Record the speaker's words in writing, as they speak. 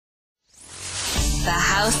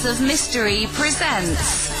House of Mystery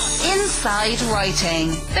presents Inside Writing,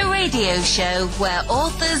 the radio show where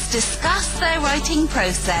authors discuss their writing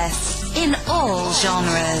process in all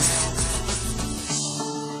genres.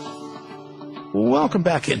 Welcome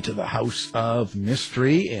back into the House of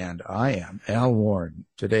Mystery, and I am Al Warren.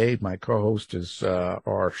 Today, my co-host is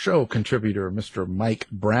our show contributor, Mr. Mike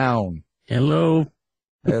Brown. Hello.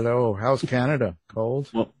 Hello. How's Canada?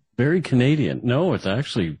 Cold? Well, very Canadian. No, it's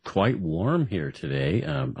actually quite warm here today.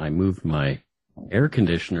 I moved my air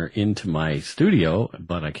conditioner into my studio,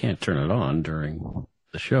 but I can't turn it on during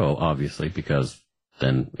the show, obviously, because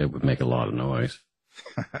then it would make a lot of noise.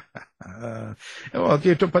 We're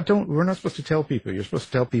not supposed to tell people. You're supposed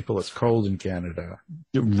to tell people it's cold in Canada.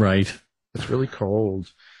 Right. It's really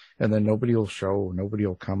cold. And then nobody will show, nobody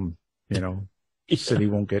will come, The city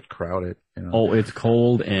won't get crowded. Oh, it's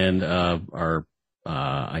cold, and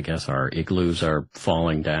I guess our igloos are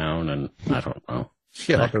falling down, and I don't know.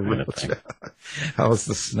 Yeah, how's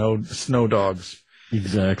the snow dogs?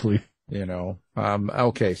 Exactly.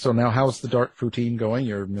 Okay, so now how's the Dark Poutine going?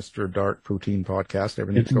 Your Mr. Dark Poutine podcast,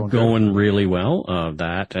 everything's going good? Really well.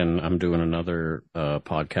 That, and I'm doing another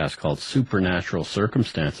podcast called Supernatural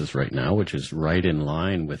Circumstances right now, which is right in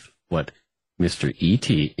line with what Mr.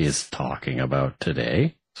 E.T. is talking about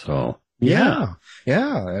today. So, yeah,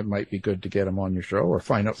 it might be good to get him on your show or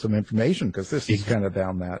find out some information, because this is kind of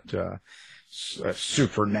down that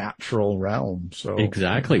supernatural realm. So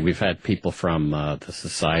exactly, we've had people from the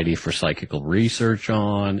Society for Psychical Research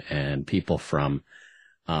on, and people from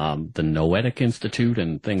the Noetic Institute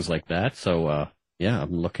and things like that. So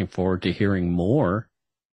I'm looking forward to hearing more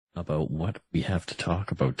about what we have to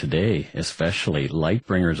talk about today, especially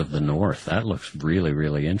Lightbringers of the North. That looks really,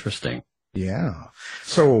 really interesting. Yeah.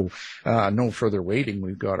 So no further waiting.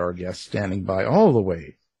 We've got our guest standing by all the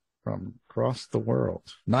way from across the world,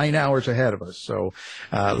 9 hours ahead of us. So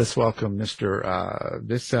let's welcome Mr.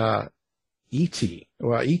 Vesa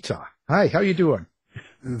Ita. Hi, how you doing?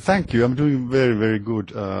 Thank you. I'm doing very, very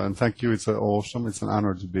good. And thank you. It's awesome. It's an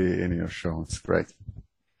honor to be in your show. It's great.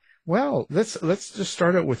 Well, let's just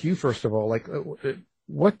start out with you first of all. Like,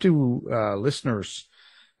 what do listeners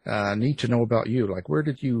need to know about you? Like, where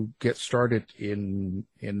did you get started in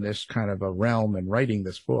this kind of a realm and writing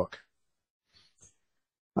this book?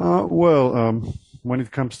 When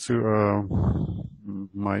it comes to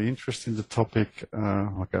my interest in the topic,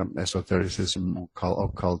 like esotericism,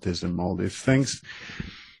 occultism, all these things,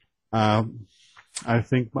 I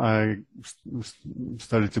think I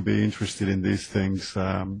started to be interested in these things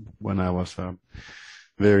when I was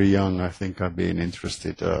very young. I think I've been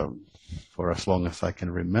interested for as long as I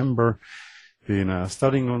can remember, been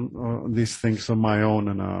studying on these things on my own,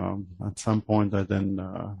 and at some point I then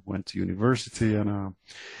went to university and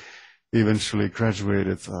eventually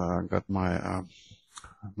graduated, got my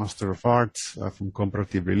Master of Arts from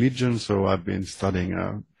Comparative Religion. So I've been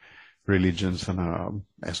studying religions and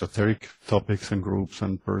esoteric topics and groups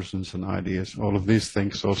and persons and ideas, all of these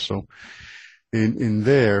things also in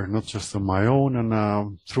there, not just on my own.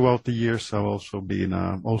 And throughout the years, I've also been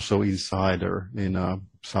also insider in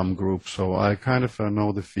some groups. So I kind of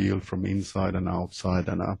know the field from inside and outside,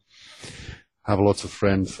 and have lots of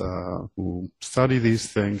friends who study these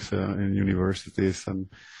things in universities. And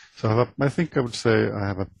so I think I would say I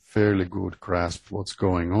have a fairly good grasp of what's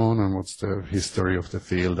going on and what's the history of the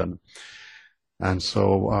field. And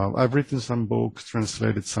so I've written some books,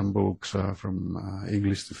 translated some books from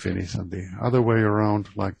English to Finnish, and the other way around,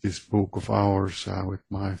 like this book of ours with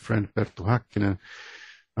my friend Perttu Häkkinen.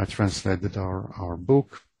 I translated our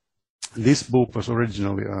book. This book was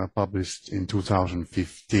originally published in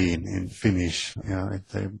 2015 in Finnish.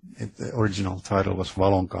 The original title was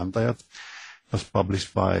Valonkantajat. It was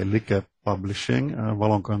published by Litti Publishing.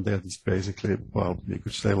 Valonkantajat is basically, you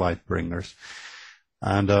could say Lightbringers.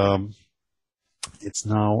 And it's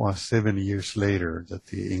now 7 years later that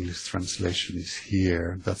the English translation is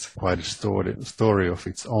here. That's quite a story of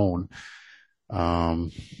its own.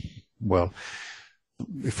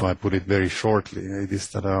 If I put it very shortly, it is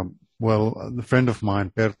that a friend of mine,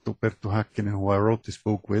 Perttu Häkkinen, who I wrote this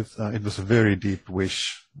book with, it was a very deep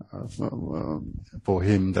wish for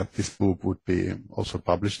him that this book would be also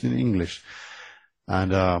published in English.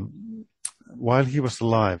 And while he was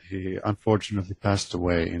alive, he unfortunately passed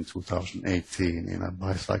away in 2018 in a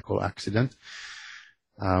bicycle accident.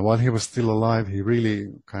 While he was still alive, he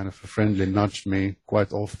really kind of friendly nudged me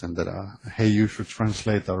quite often that, hey, you should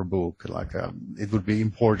translate our book. Like, it would be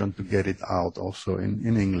important to get it out also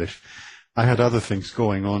in English. I had other things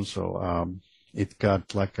going on, so it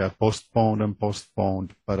got like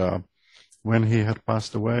postponed. But when he had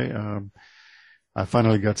passed away, I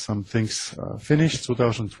finally got some things finished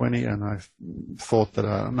 2020, and I thought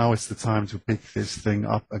that now it's the time to pick this thing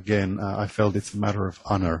up again. I felt it's a matter of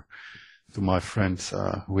honor to my friend's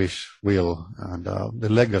will, and the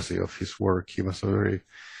legacy of his work. He was a very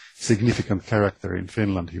significant character in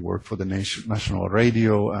Finland. He worked for the national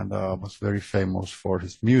radio and was very famous for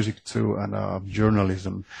his music too, and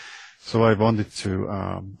journalism. So I wanted to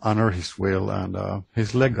honor his will and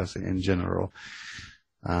his legacy in general.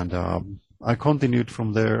 And I continued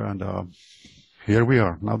from there, and here we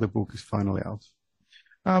are. Now the book is finally out.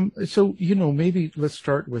 So, maybe let's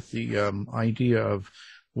start with the idea of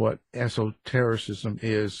what esotericism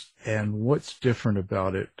is and what's different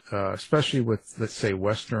about it, especially with, let's say,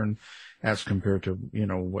 Western as compared to,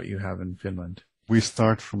 what you have in Finland. We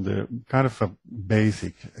start from the kind of a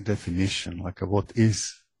basic definition, like what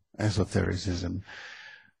is esotericism.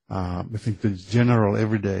 I think the general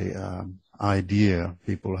everyday idea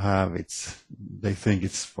people have, they think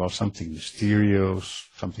it's something mysterious,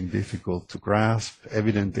 something difficult to grasp.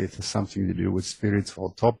 Evidently, it has something to do with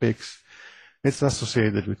spiritual topics. It's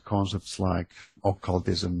associated with concepts like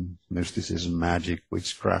occultism, mysticism, magic,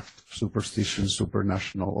 witchcraft, superstition,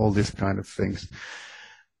 supranational, all these kind of things.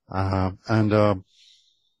 And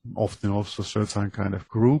often also certain kind of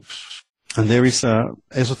groups. And there is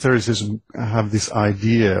esotericism have this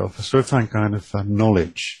idea of a certain kind of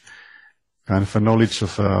knowledge,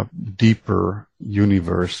 of a deeper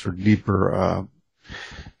universe or deeper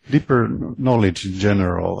knowledge in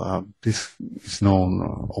general. This is known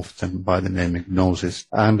often by the name gnosis.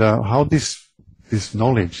 And how this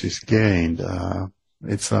knowledge is gained,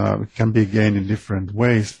 it can be gained in different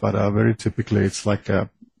ways, but very typically it's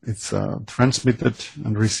transmitted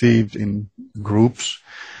and received in groups.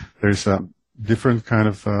 There's a different kind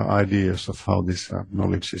of ideas of how this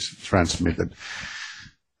knowledge is transmitted.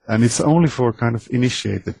 And it's only for kind of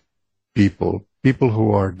initiated people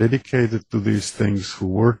who are dedicated to these things, who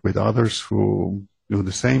work with others, who do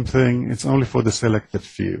the same thing. It's only for the selected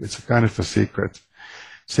few. It's a kind of a secret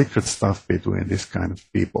stuff between this kind of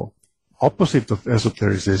people. Opposite of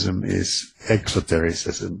esotericism is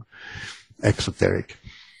exotericism, exoteric.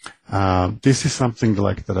 This is something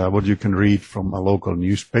like that, what you can read from a local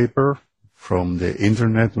newspaper, from the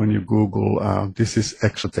internet when you Google. This is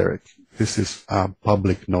exoteric. This is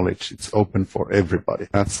public knowledge. It's open for everybody.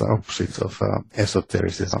 That's the opposite of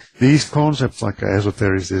esotericism. These concepts like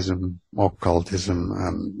esotericism, occultism,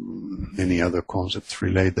 and many other concepts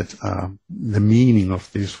related, the meaning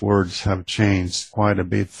of these words have changed quite a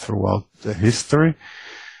bit throughout the history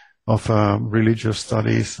of religious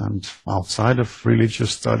studies and outside of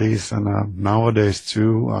religious studies, and nowadays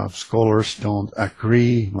too, scholars don't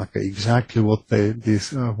agree exactly what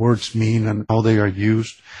these words mean and how they are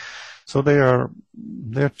used. So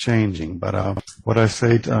they're changing. But what I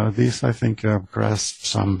said, these I think grasp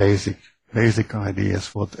some basic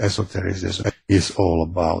ideas what esotericism is all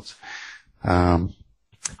about.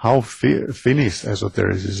 How Finnish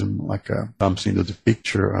esotericism comes into the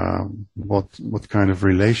picture, what kind of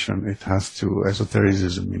relation it has to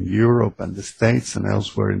esotericism in Europe and the States and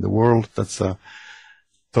elsewhere in the world, that's a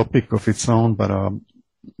topic of its own. But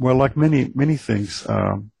like many things,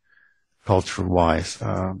 culture-wise,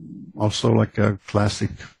 also like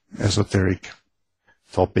classic esoteric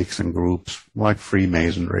topics and groups like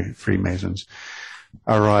Freemasons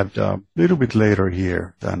arrived a little bit later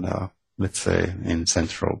here than let's say in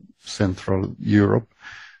Central Europe.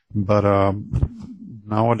 But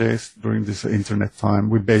nowadays, during this internet time,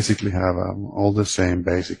 we basically have all the same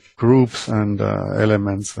basic groups and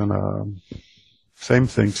elements and same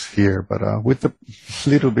things here, but with a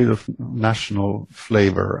little bit of national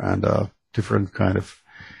flavor and different kind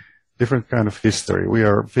of history.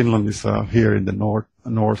 Finland is here in the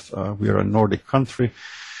north. We are a Nordic country.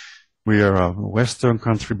 We are a Western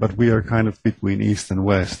country, but we are kind of between East and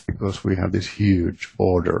West because we have this huge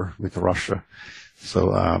border with Russia.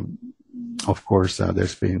 So, of course,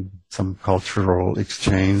 there's been some cultural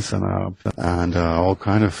exchange and all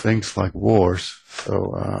kind of things like wars.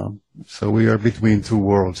 So we are between two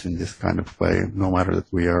worlds in this kind of way, no matter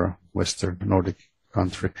that we are a Western Nordic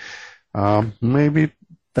country. Maybe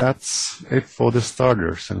that's it for the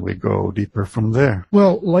starters, and we go deeper from there.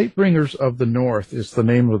 Well, Lightbringers of the North is the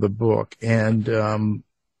name of the book, and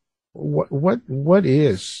what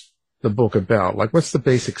is the book about? Like, what's the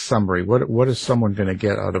basic summary? What is someone going to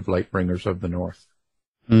get out of Lightbringers of the North?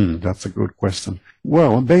 That's a good question.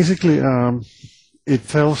 Well, basically, it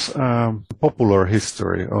tells popular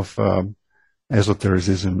history of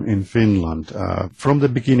esotericism in Finland from the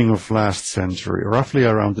beginning of last century, roughly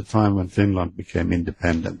around the time when Finland became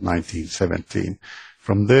independent, 1917.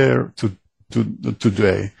 From there to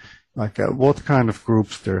today, what kind of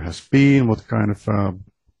groups there has been, what kind of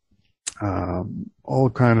all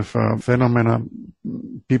kind of phenomena,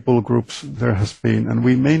 people groups there has been, and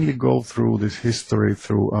we mainly go through this history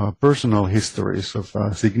through personal histories of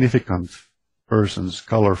significant persons,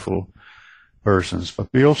 colorful persons, but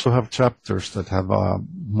we also have chapters that have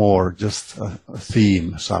more just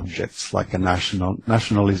theme subjects like a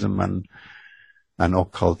nationalism and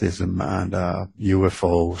occultism and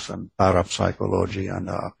UFOs and parapsychology and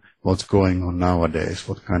what's going on nowadays,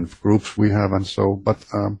 what kind of groups we have and so.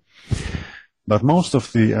 But most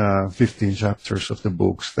of the 15 chapters of the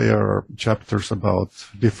books, they are chapters about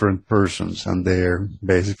different persons and their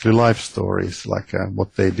basically life stories, like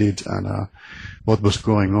what they did and what was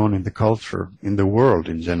going on in the culture, in the world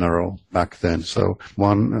in general back then. So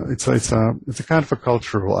it's a kind of a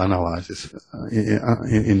cultural analysis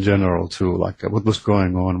in general too, like what was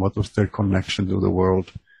going on, what was their connection to the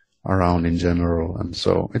world around in general. And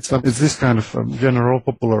so it's this kind of general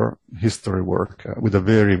popular history work with a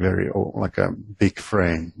very, very like a big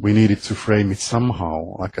frame. We needed to frame it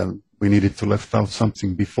somehow, we needed to left out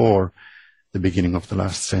something before the beginning of the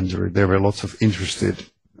last century. There were lots of interesting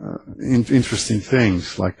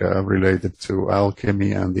things related to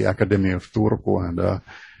alchemy and the Academy of Turku and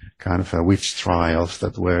kind of witch trials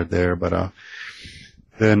that were there. But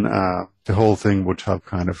then the whole thing would have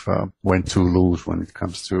kind of went too loose when it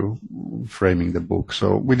comes to framing the book.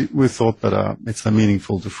 So we thought that it's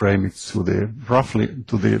meaningful to frame it to roughly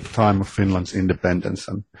to the time of Finland's independence,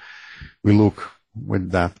 and we look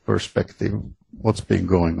with that perspective what's been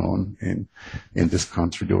going on in this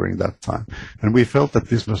country during that time. And we felt that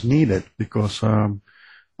this was needed because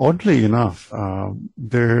oddly enough,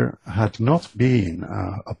 there had not been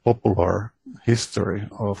a popular history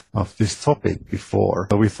of this topic before.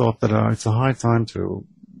 So we thought that it's a high time to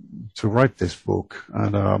write this book.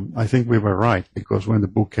 And I think we were right, because when the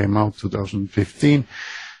book came out 2015,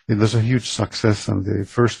 it was a huge success, and the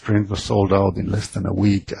first print was sold out in less than a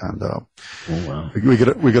week. And oh, wow. we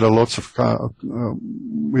got a lots of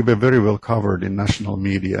we were very well covered in national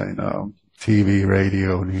media, in TV,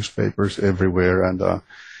 radio, newspapers everywhere, and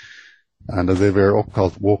there were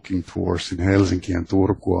occult walking tours in Helsinki and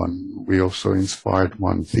Turku, and we also inspired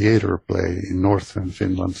one theater play in northern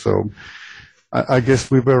Finland. So I guess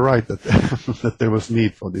we were right that that there was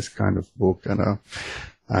need for this kind of book,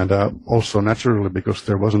 and also naturally, because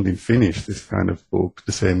there wasn't in Finnish this kind of book.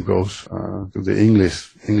 The same goes to the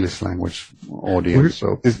English language audience.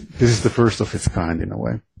 So this is the first of its kind in a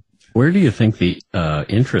way. Where do you think the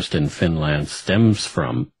interest in Finland stems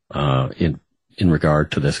from in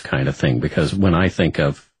regard to this kind of thing? Because when I think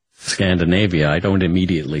of Scandinavia, I don't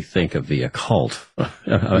immediately think of the occult.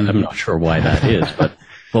 I'm not sure why that is,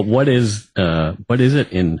 but what is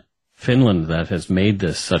it in Finland that has made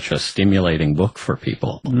this such a stimulating book for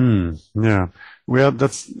people? Yeah, well,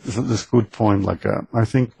 that's a good point. I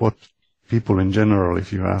think what people in general,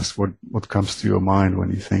 if you ask what comes to your mind when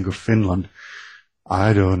you think of Finland,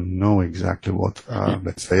 I don't know exactly what,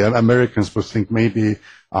 let's say, Americans would think maybe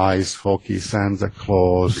ice hockey, Santa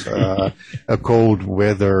Claus, a cold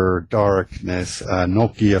weather, darkness,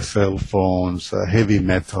 Nokia cell phones, heavy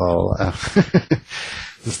metal,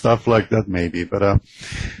 stuff like that maybe. But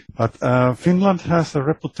Finland has a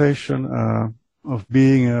reputation of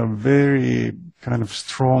being a very kind of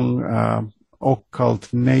strong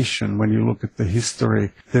occult nation. When you look at the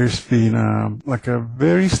history, there's been a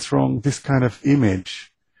very strong this kind of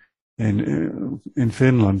image in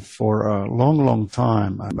Finland for a long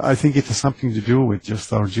time. I think it has something to do with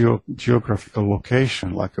just our geographical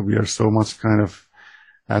location. We are so much kind of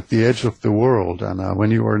at the edge of the world, and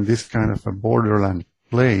when you are in this kind of a borderland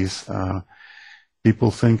place,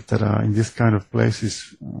 people think that in this kind of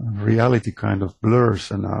places reality kind of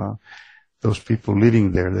blurs, and those people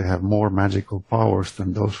living there, they have more magical powers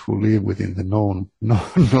than those who live within the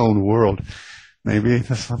known world. Maybe it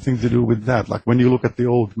has something to do with that. When you look at the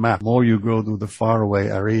old map, more you go to the faraway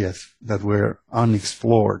areas that were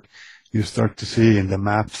unexplored, you start to see in the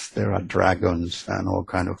maps there are dragons and all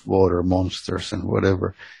kind of water monsters and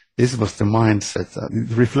whatever. This was the mindset. It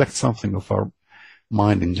reflects something of our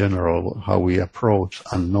mind in general, how we approach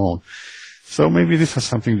unknown. So maybe this has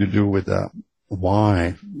something to do with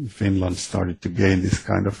why Finland started to gain this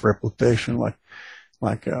kind of reputation.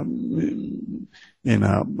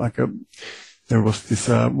 There was this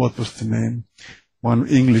what was the name? One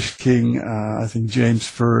English king, I think James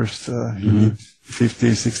I, he lived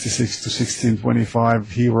 1566 to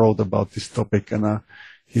 1625. He wrote about this topic, and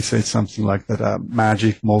he said something like that,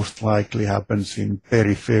 magic most likely happens in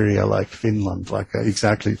peripheria like Finland,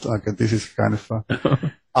 exactly this is kind of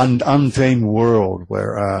an untamed world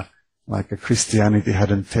where like Christianity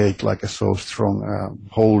hadn't taken like a so strong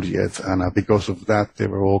hold yet, and because of that, there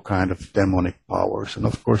were all kind of demonic powers, and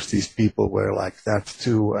of course these people were like that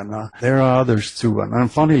too, and there are others too,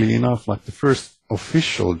 and funnily enough, like the first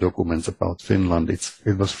official documents about Finland,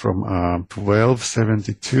 it was from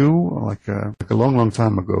 1272, like a long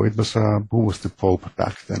time ago. It was who was the Pope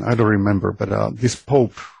back then? I don't remember, but this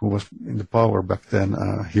Pope who was in the power back then,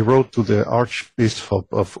 he wrote to the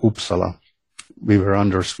Archbishop of Uppsala. We were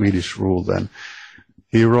under Swedish rule then.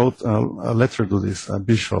 He wrote a letter to this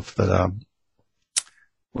bishop that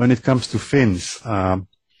when it comes to Finns,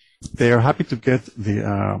 they are happy to get the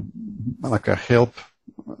like a help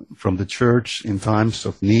from the church in times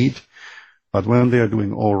of need, but when they are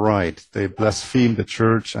doing all right, they blaspheme the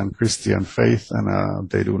church and Christian faith, and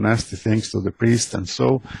they do nasty things to the priest, and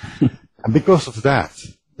so. And because of that,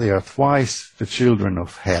 they are twice the children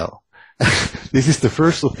of hell. This is the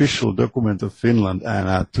first official document of Finland,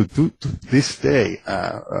 and to this day,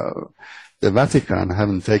 the Vatican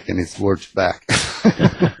haven't taken its words back.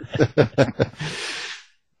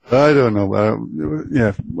 I don't know.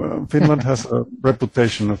 Finland has a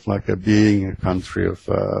reputation of like being a country of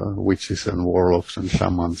witches and warlocks and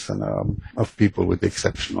shamans, and of people with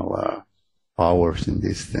exceptional powers in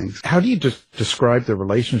these things. How do you describe the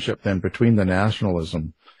relationship then between the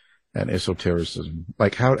nationalism and esotericism?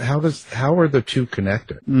 Like how are the two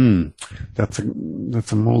connected? That's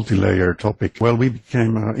a multi-layer topic. Well, we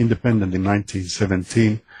became independent in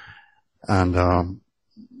 1917, and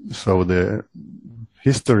so the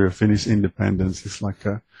history of Finnish independence is like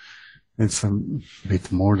it's a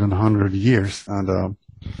bit more than 100 years, and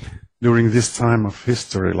during this time of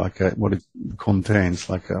history, like what it contains,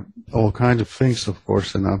 like all kinds of things, of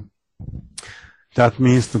course, and that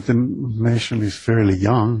means that the nation is fairly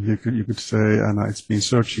young, you could say, and it's been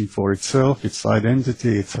searching for itself, its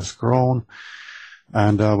identity, it has grown.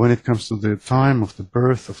 And when it comes to the time of the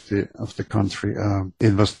birth of the country,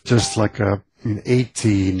 it was just like in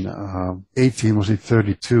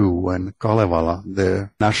 1832 when Kalevala,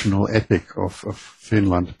 the national epic of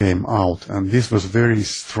Finland, came out, and this was a very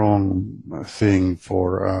strong thing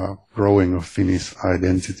for growing of Finnish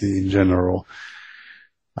identity in general.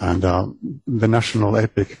 And the national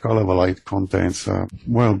epic Kalevala, it contains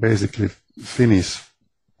basically Finnish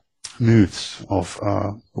myths of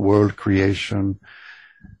world creation,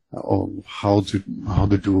 of how to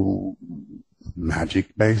do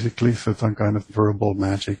magic, basically, certain kind of verbal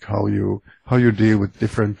magic, how you deal with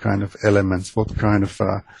different kind of elements, what kind of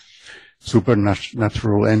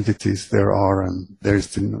supernatural entities there are, and there's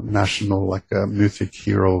the national like mythic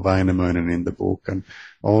hero Väinämöinen in the book, and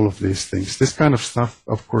all of these things. This kind of stuff,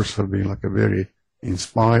 of course, have been like a very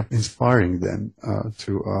inspiring then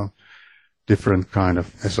to different kind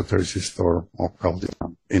of esotericists or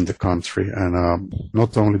occultism in the country, and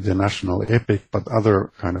not only the national epic, but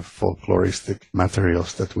other kind of folkloristic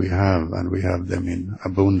materials that we have, and we have them in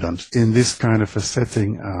abundance. In this kind of a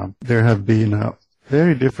setting, there have been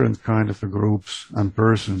very different kind of groups and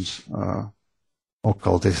persons,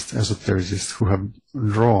 occultists, esotericists, who have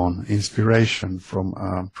drawn inspiration from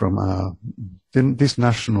these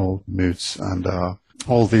national myths and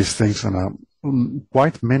all these things, and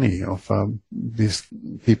quite many of these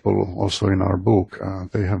people also in our book,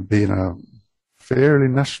 they have been fairly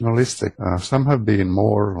nationalistic. Some have been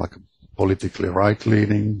more like politically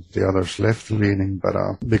right-leaning, the others left-leaning, but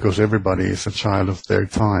because everybody is a child of their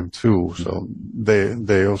time too, so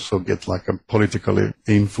they also get like a political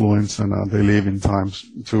influence, and they live in times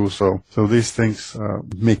too. So these things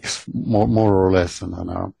mix more or less, and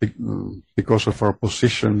because of our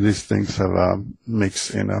position, these things have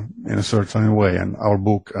mixed in a certain way. And our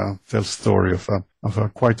book tells story of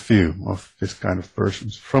quite few of this kind of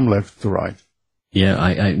persons from left to right. Yeah,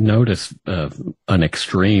 I noticed an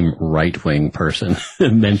extreme right-wing person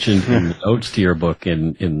mentioned in the notes to your book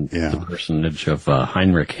in the personage of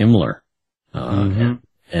Heinrich Himmler, and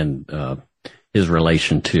his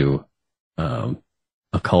relation to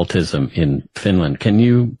occultism in Finland. Can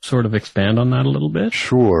you sort of expand on that a little bit?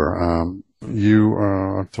 Sure. You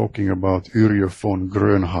are talking about Yrjö von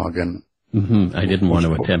Grönhagen. I didn't want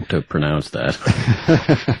to attempt to pronounce that.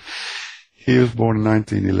 He was born in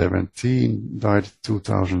 1911, died in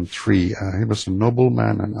 2003. He was a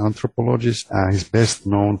nobleman and anthropologist. He's best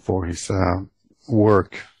known for his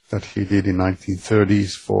work that he did in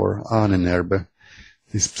 1930s for Ahnenerbe,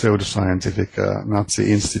 this pseudoscientific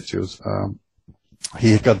Nazi institute.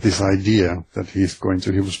 He got this idea that he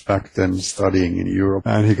was back then studying in Europe,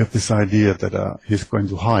 and he got this idea that he's going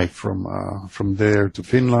to hike from there to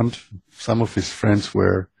Finland. Some of his friends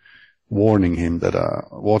were warning him that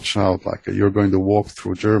watch out, like you're going to walk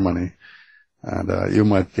through Germany, and you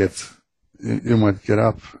might get you might get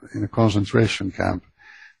up in a concentration camp.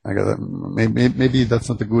 Maybe that's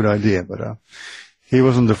not a good idea, but he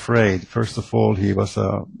wasn't afraid. First of all, he was,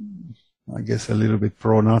 I guess, a little bit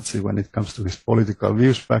pro-Nazi when it comes to his political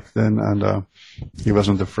views back then, and he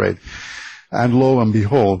wasn't afraid. And lo and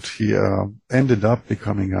behold, he ended up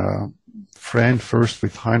becoming a friend first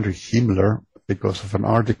with Heinrich Himmler because of an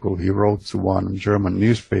article he wrote to one German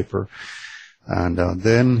newspaper, and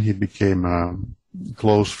then he became a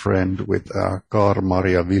close friend with Karl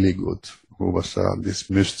Maria Willigut, who was this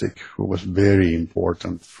mystic who was very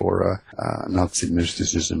important for Nazi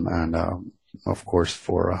mysticism and, of course,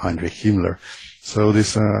 for Heinrich Himmler. So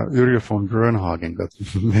this Uriah von Grönhagen got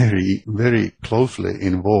very, very closely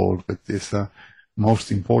involved with this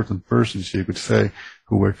most important persons, you could say,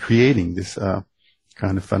 who were creating this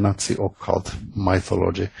kind of a Nazi occult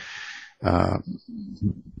mythology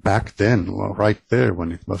back then, right there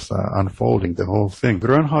when it was unfolding, the whole thing.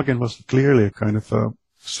 Grönhagen was clearly a kind of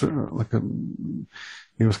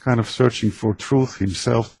he was kind of searching for truth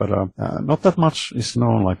himself, but not that much is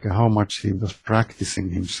known, like how much he was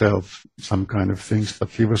practicing himself, some kind of things, but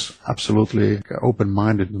he was absolutely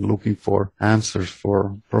open-minded and looking for answers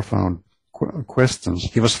for profound questions.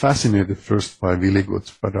 He was fascinated first by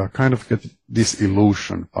Willigut, but kind of get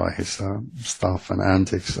disillusioned by his stuff and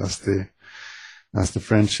antics as the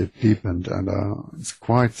friendship deepened, and it's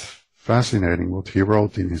quite fascinating what he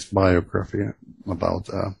wrote in his biography about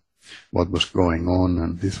what was going on,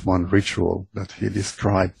 and this one ritual that he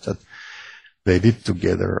described that they did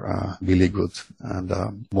together, Willigut and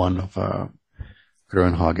one of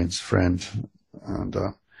Grönhagen's friend,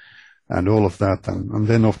 and all of that, and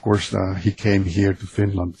then of course he came here to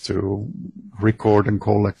Finland to record and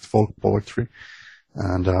collect folk poetry,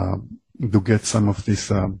 and to get some of these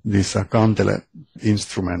kantele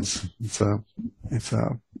instruments. It's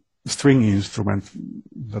a string instrument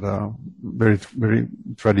that are very, very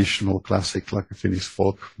traditional, classic, like a Finnish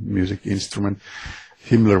folk music instrument.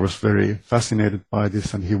 Himmler was very fascinated by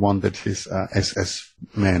this, and he wanted his SS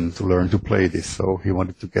men to learn to play this, so he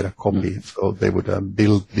wanted to get a copy. So they would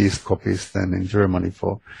build these copies then in Germany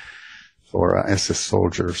for SS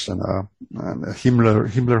soldiers, and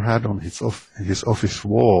Himmler had on his office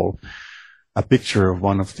wall a picture of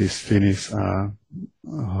one of these Finnish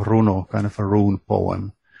runo, kind of a rune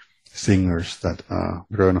poem singers that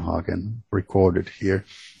Grönhagen recorded here.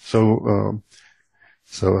 So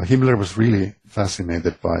Himmler was really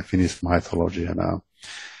fascinated by Finnish mythology and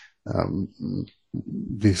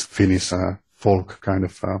these Finnish folk kind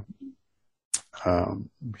of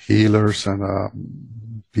healers and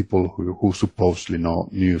people who supposedly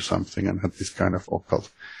knew something and had this kind of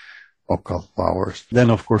occult powers. Then,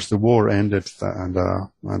 of course, the war ended, and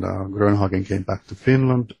Grönhagen came back to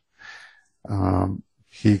Finland.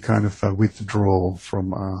 He kind of withdrew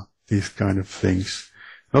from these kind of things,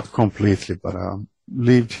 not completely, but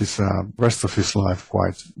lived his rest of his life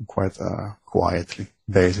quite quietly,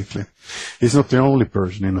 basically. He's not the only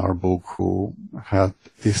person in our book who had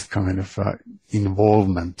this kind of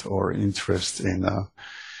involvement or interest in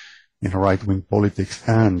right-wing politics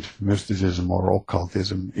and mysticism or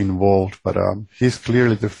occultism involved, but he's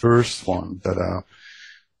clearly the first one that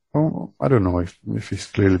I don't know if he's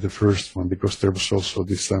clearly the first one, because there was also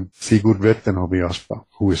this Sigurd Vettenhovi-Aspa,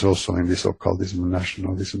 who is also in this occultism and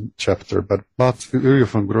nationalism chapter. But Uriah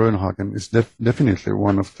von Grönhagen is definitely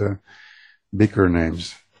one of the bigger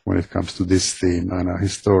names when it comes to this theme, and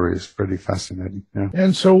his story is pretty fascinating. Yeah.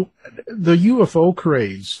 And so the UFO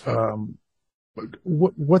craze,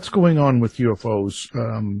 what's going on with UFOs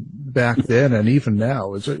back then and even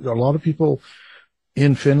now? Is it a lot of people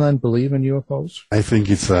in Finland believe in UFOs? I think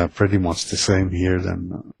it's pretty much the same here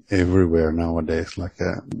than everywhere nowadays. Like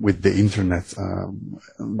with the internet,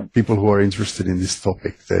 people who are interested in this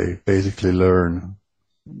topic, they basically learn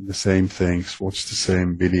the same things, watch the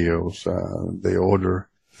same videos, they order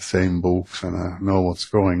the same books and know what's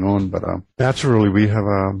going on. But naturally, we have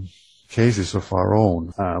cases of our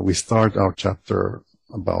own. We start our chapter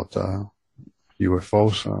about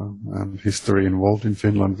UFOs and history involved in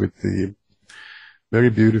Finland with the very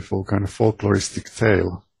beautiful kind of folkloristic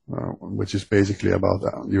tale, which is basically about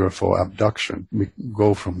UFO abduction. We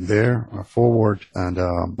go from there forward, and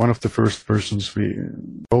one of the first persons we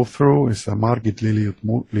go through is Margit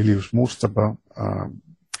Lilius Mustapa,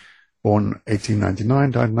 born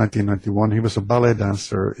 1899, died 1991. He was a ballet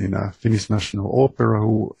dancer in a Finnish National Opera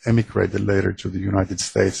who emigrated later to the United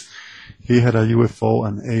States. He had a UFO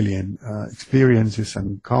and alien experiences and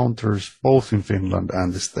encounters both in Finland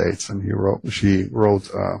and the States, and she wrote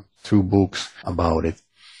 2 books about it.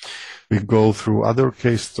 We go through other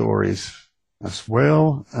case stories as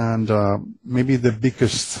well, and maybe the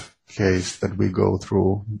biggest case that we go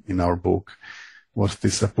through in our book was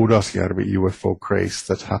this Pudasjärvi UFO craze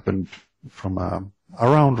that happened from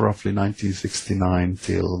around roughly 1969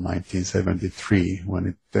 till 1973,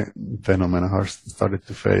 when the phenomena started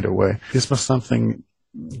to fade away. This was something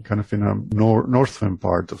kind of in a northern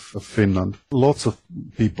part of Finland. Lots of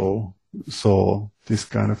people saw this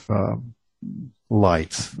kind of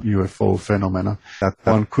lights, UFO phenomena that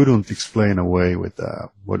one couldn't explain away with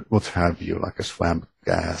what have you, like a swamp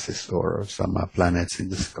gases or some planets in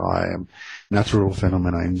the sky, and natural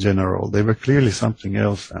phenomena in general. They were clearly something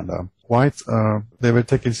else, and they were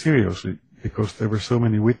taken seriously because there were so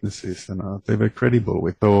many witnesses, and they were credible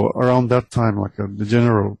with. So around that time, like the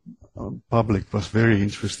general public was very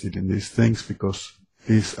interested in these things because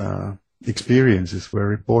these experiences were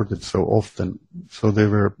reported so often, so there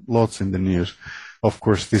were lots in the news. Of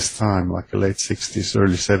course, this time, like the late 60s,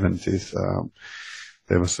 early 70s,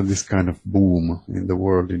 there was this kind of boom in the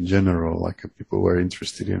world in general, like people were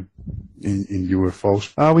interested in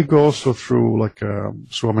UFOs. We go also through like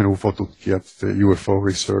Suomen UFO-tutkijat, the UFO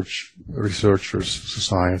Researchers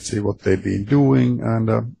Society, what they've been doing,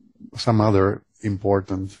 and some other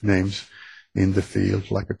important names in the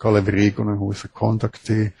field, like Kalevi Riikonen, who is a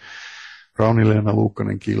contactee, Rauni-Leena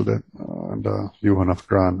Luukkonen-Kilde, and Juhana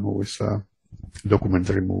Gran, who is a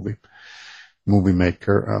documentary movie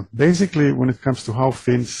maker. Basically, when it comes to how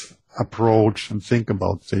Finns approach and think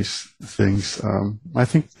about these things, I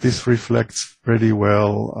think this reflects pretty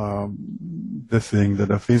well the thing that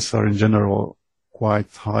the Finns are in general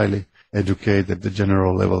quite highly educated. The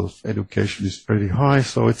general level of education is pretty high,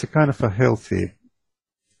 so it's a kind of a healthy,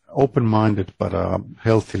 open-minded but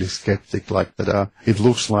healthily skeptic, like that. It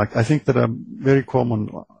looks like, I think that a very common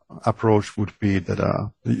approach would be that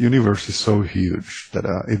the universe is so huge that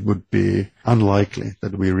it would be unlikely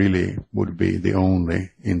that we really would be the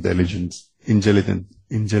only intelligent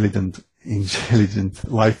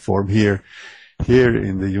life form here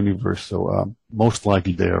in the universe. So most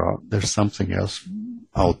likely there's something else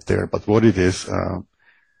out there, but what it is,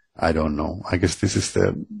 I don't know. I guess this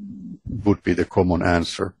would be the common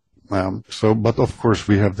answer. But of course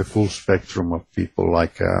we have the full spectrum of people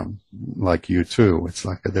like you too. It's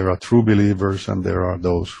like there are true believers and there are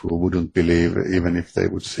those who wouldn't believe even if they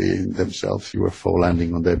would see themselves UFO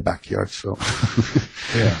landing on their backyard. So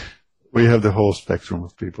yeah, we have the whole spectrum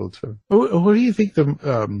of people too. What do you think the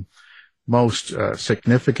most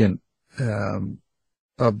significant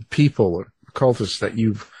people, cultists that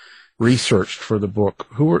you've researched for the book?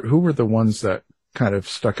 Who were the ones that kind of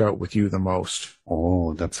stuck out with you the most?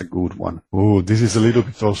 Oh, that's a good one. Oh, this is a little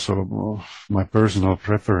bit also my personal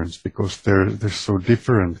preference because they're so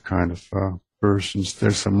different kind of persons.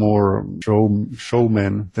 There's some more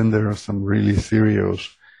showmen, then there are some really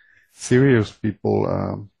serious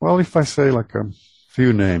people. Well, if I say like a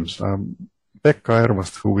few names, Pekka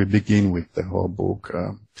Ervast, who we begin with the whole book,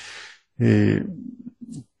 he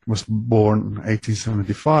was born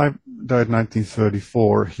 1875, died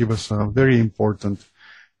 1934. He was a very important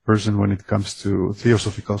person when it comes to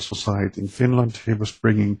Theosophical Society in Finland. He was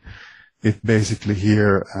bringing it basically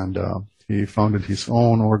here, and he founded his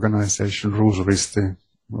own organization, Ruusristi,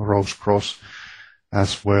 Rose Cross,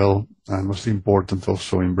 as well, and was important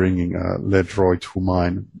also in bringing Ledroit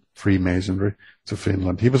Humain Freemasonry to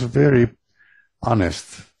Finland. He was a very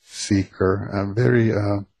honest seeker and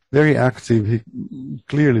very active. He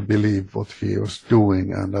clearly believed what he was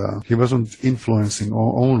doing, and he wasn't influencing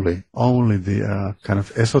only the kind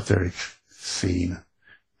of esoteric scene.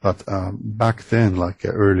 But back then, like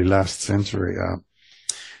early last century,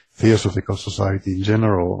 Theosophical Society in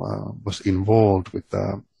general was involved with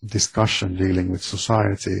discussion dealing with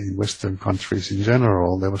society in Western countries in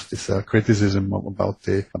general. There was this criticism about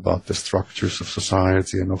the structures of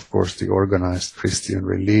society, and of course the organized Christian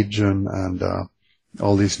religion, and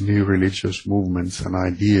all these new religious movements and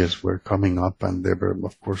ideas were coming up, and there were,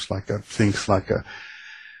 of course, things like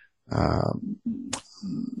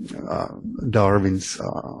Darwin's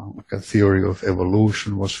like a theory of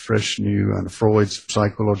evolution was fresh new, and Freud's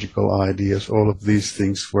psychological ideas. All of these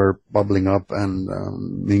things were bubbling up and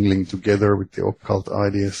mingling together with the occult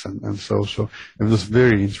ideas, and so it was a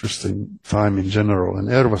very interesting time in general. And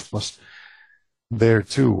Ervast was there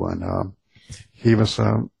too, and he was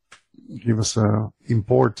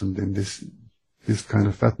important in this kind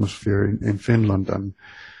of atmosphere in Finland, and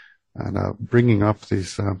bringing up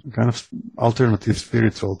these kind of alternative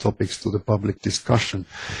spiritual topics to the public discussion.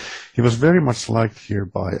 He was very much liked here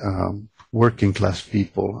by working class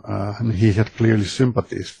people, and he had clearly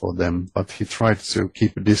sympathies for them, but he tried to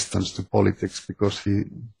keep a distance to politics because he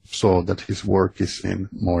saw that his work is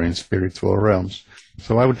more in spiritual realms.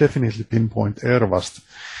 So I would definitely pinpoint Ervast.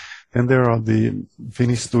 And there are the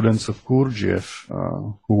Finnish students of Gurdjieff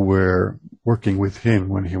who were working with him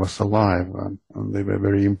when he was alive, and they were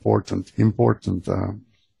very important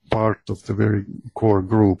part of the very core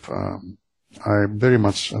group. I very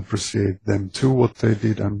much appreciate them too, what they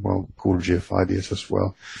did, and well, Gurdjieff ideas as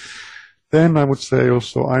well. Then I would say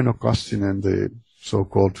also Aino Kassinen, the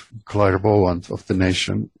so-called clairvoyant of the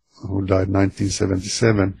nation, who died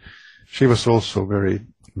 1977. She was also very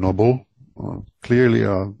noble, clearly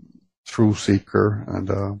a true seeker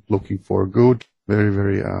and looking for good,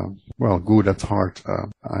 very, good at heart.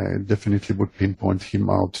 I definitely would pinpoint him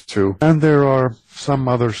out too. And there are some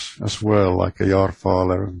others as well, like Jar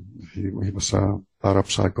Thaler. He was a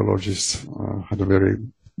parapsychologist, had a very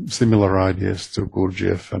similar ideas to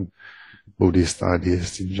Gurdjieff and Buddhist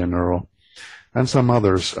ideas in general. And some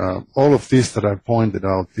others. All of these that I pointed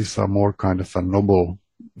out, these are more kind of a noble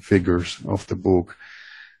figures of the book.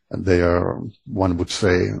 And they are, one would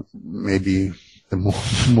say, maybe the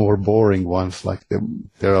more boring ones, like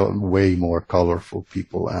there are way more colorful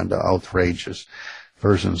people and outrageous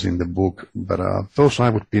persons in the book. But those I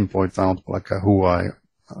would pinpoint out who I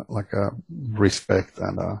respect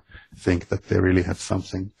and think that they really had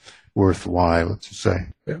something worthwhile to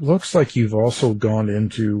say. It looks like you've also gone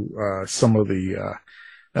into some of the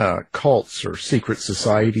cults or secret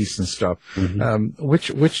societies and stuff. Mm-hmm.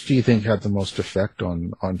 Which do you think had the most effect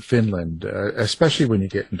on Finland, especially when you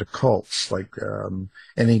get into cults? Like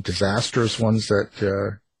any disastrous ones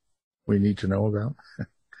that we need to know about?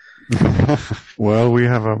 Well, we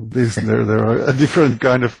have there are a different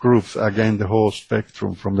kind of groups. Again, the whole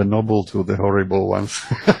spectrum from the noble to the horrible ones.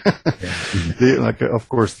 Of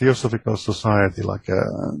course, Theosophical Society,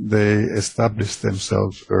 they established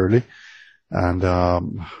themselves early and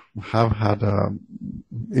have had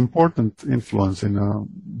important influence in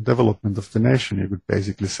development of the nation, you could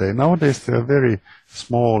basically say. Nowadays, they are very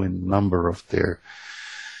small in number of their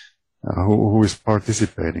who is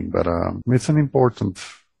participating, but it's an important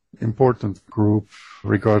group,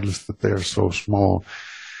 regardless that they are so small.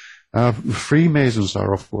 Freemasons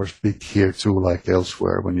are, of course, big here too, like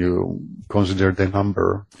elsewhere, when you consider the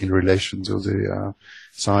number in relation to the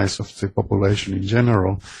size of the population in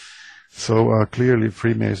general. So clearly,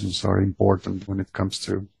 Freemasons are important when it comes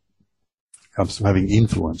to having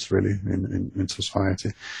influence, really, in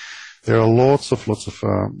society. There are lots of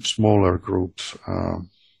smaller groups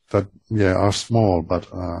that are small, but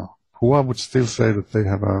who I would still say that they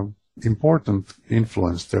have an important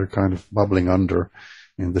influence. They're kind of bubbling under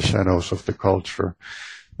in the shadows of the culture.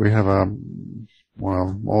 We have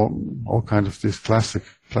all kinds of these classic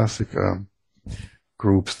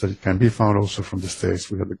groups that can be found also from the States.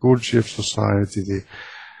 We have the Gurdjieff Society, the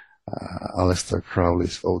Aleister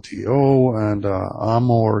Crowley's OTO, and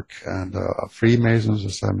Amorc, and Freemasons,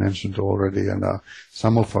 as I mentioned already, and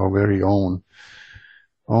some of our very own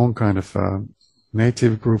kind of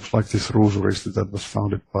native groups like this Ruusurista that was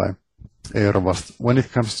founded by Ervast. When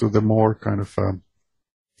it comes to the more kind of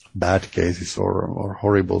bad cases or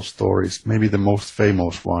horrible stories, maybe the most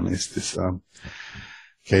famous one is this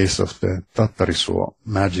case of the Tattarisuo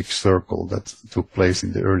magic circle that took place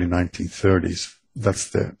in the early 1930s. That's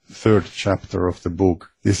the third chapter of the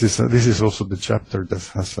book. This is also the chapter that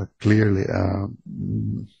has a clearly,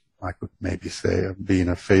 I could maybe say, been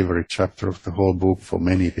a favorite chapter of the whole book for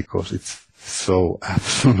many, because it's so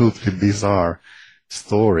absolutely bizarre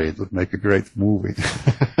story. It would make a great movie.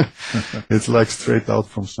 It's like straight out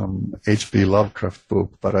from some H.P. Lovecraft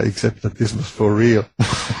book, but except that this was for real.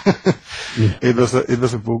 Yeah. It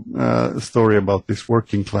was a book, story about this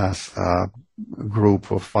working class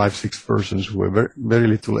group of 5-6 persons who were very, very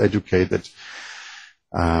little educated.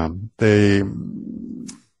 They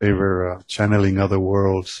were channeling other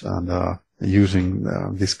worlds and using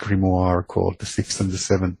this grimoire called the 6th and the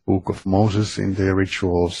 7th Book of Moses in their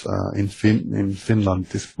rituals. In Finland,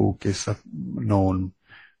 this book is known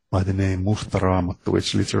by the name Musta Raamattu,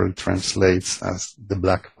 which literally translates as the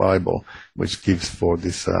Black Bible, which gives for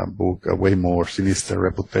this book a way more sinister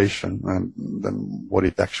reputation than what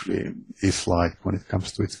it actually is like when it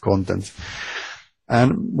comes to its content.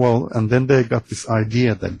 And then they got this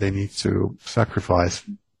idea that they need to sacrifice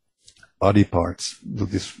body parts to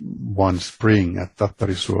this one spring at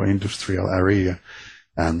Tattarisuo industrial area,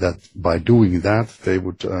 and that by doing that they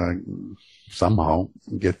would somehow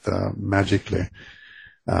get magically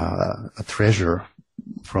a treasure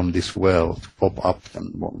from this well to pop up,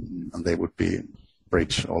 and they would be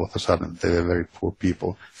rich all of a sudden. They were very poor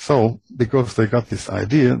people. So because they got this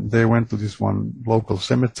idea, they went to this one local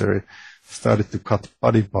cemetery, started to cut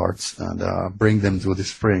body parts and bring them to the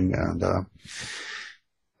spring, and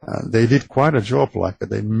They did quite a job like that.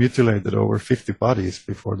 They mutilated over 50 bodies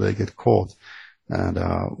before they get caught. And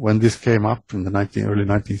when this came up in the early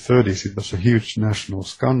 1930s, it was a huge national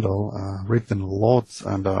scandal, written a lot,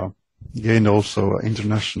 and gained also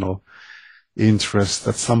international interest.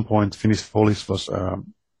 At some point, Finnish police was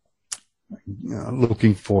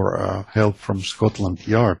looking for help from Scotland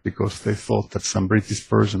Yard because they thought that some British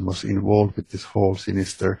person was involved with this whole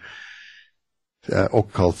sinister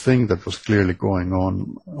occult thing that was clearly going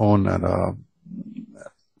on, and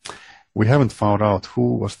we haven't found out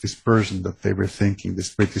who was this person that they were thinking,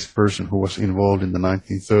 this British person who was involved in the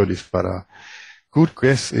 1930s, but good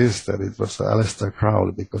guess is that it was Aleister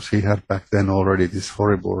Crowley, because he had back then already this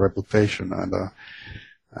horrible reputation, and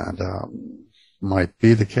might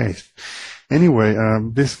be the case. Anyway,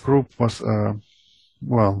 this group was,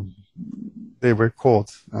 they were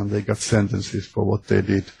caught and they got sentences for what they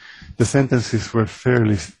did. The sentences were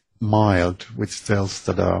fairly mild, which tells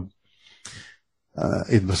that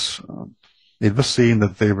it was seen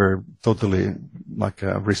that they were totally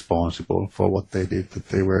responsible for what they did, that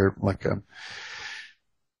they were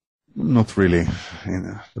not really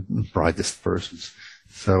the brightest persons.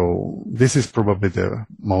 So this is probably the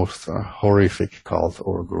most horrific cult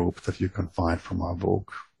or group that you can find from our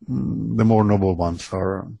book. The more noble ones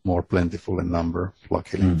are more plentiful in number,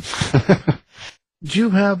 luckily. Do you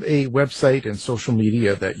have a website and social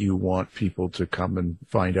media that you want people to come and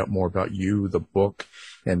find out more about you, the book,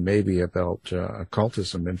 and maybe about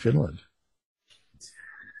occultism in Finland?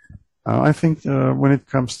 I think when it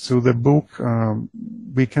comes to the book,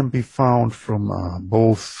 we can be found from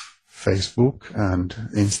both Facebook and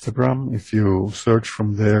Instagram. If you search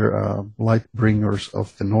from there, Lightbringers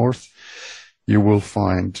of the North, you will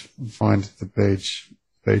find the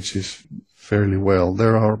pages fairly well.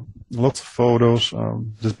 There are lots of photos,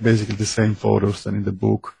 just basically the same photos than in the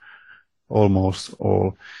book, almost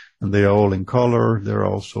all, and they are all in color. There are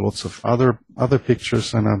also lots of other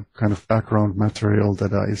pictures and a kind of background material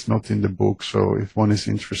that is not in the book. So if one is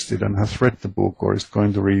interested and has read the book or is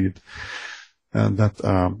going to read it, that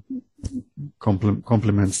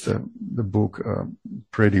complements the book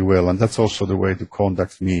pretty well. And that's also the way to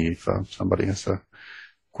contact me if somebody has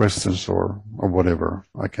questions or whatever.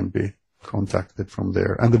 I can be contacted from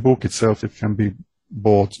there. And the book itself, it can be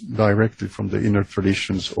bought directly from the Inner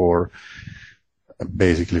Traditions or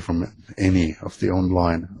basically from any of the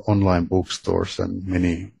online bookstores and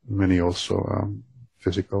many also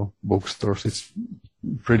physical bookstores. It's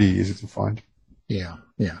pretty easy to find. Yeah.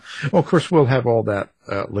 Well, of course, we'll have all that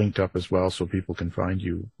linked up as well, so people can find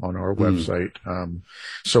you on our website.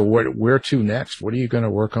 So where to next? What are you going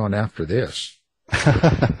to work on after this?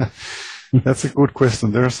 That's a good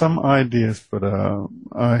question. There are some ideas, but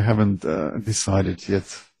I haven't decided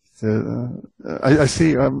yet. I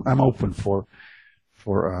see I'm open for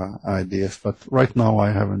ideas, but right now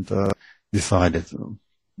I haven't decided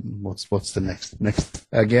what's the next.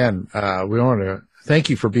 Again, we want to thank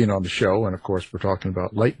you for being on the show, and of course we're talking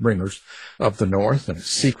about Lightbringers of the North and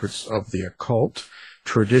Secrets of the Occult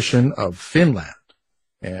Tradition of Finland.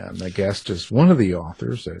 And the guest is one of the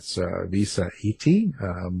authors. It's Vesa Litti.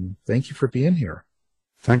 Thank you for being here.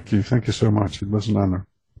 Thank you so much. It was an honor.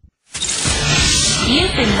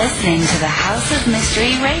 You've been listening to the House of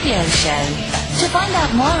Mystery radio show. To find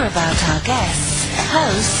out more about our guests,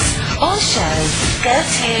 hosts, or shows, go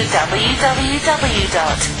to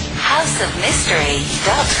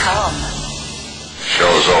www.houseofmystery.com.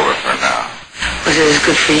 Show's over for now. Was it as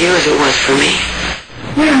good for you as it was for me?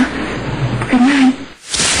 Yeah. Good night.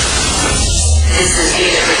 This has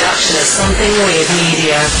been a production of Something Weird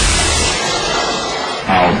Media.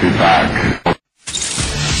 I'll be back.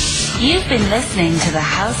 You've been listening to the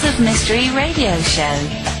House of Mystery radio show.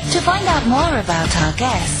 To find out more about our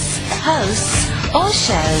guests, hosts, or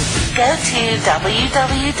shows, go to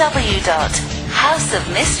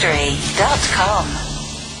www.houseofmystery.com.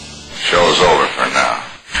 Show's over for now.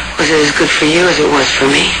 Was it as good for you as it was for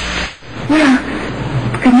me? Yeah.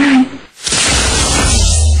 Good night.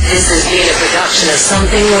 This has been a production of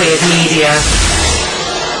Something Weird Media.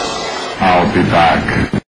 I'll be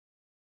back.